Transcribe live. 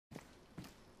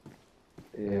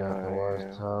Yeah, got the watch I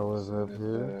am. towers So up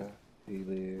here. he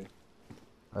live.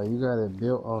 Oh, you got it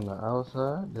built on the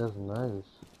outside? That's nice.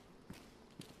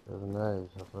 That's nice.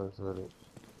 I fucks with it.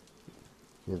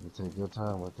 You have to take your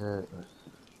time with that.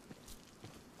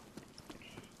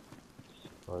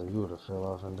 Or you would have fell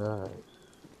off and died.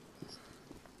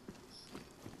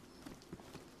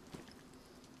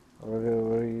 What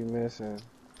are you missing?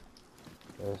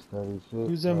 That's 36.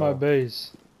 Who's in my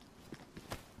base?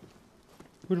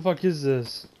 Who the fuck is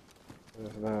this?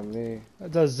 That's not me.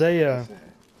 That's Zaya.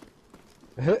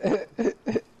 Oh,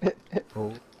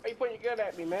 Why you pointing your gun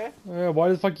at me, man? Yeah, why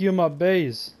the fuck you in my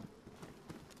base?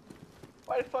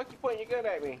 Why the fuck you pointing your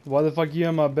gun at me? Why the fuck you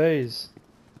in my base?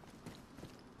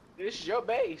 This is your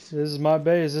base. This is my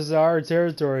base. This is our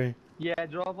territory. Yeah,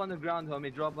 drop on the ground,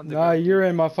 homie. Drop on the Nah, ground. you're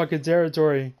in my fucking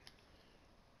territory.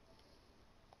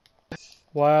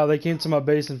 Wow, they came to my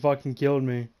base and fucking killed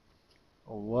me.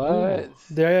 What?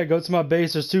 There, go to my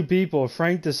base. There's two people,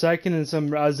 Frank the second and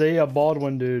some Isaiah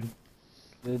Baldwin dude.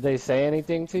 Did they say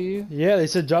anything to you? Yeah, they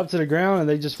said drop to the ground and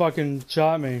they just fucking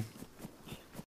shot me.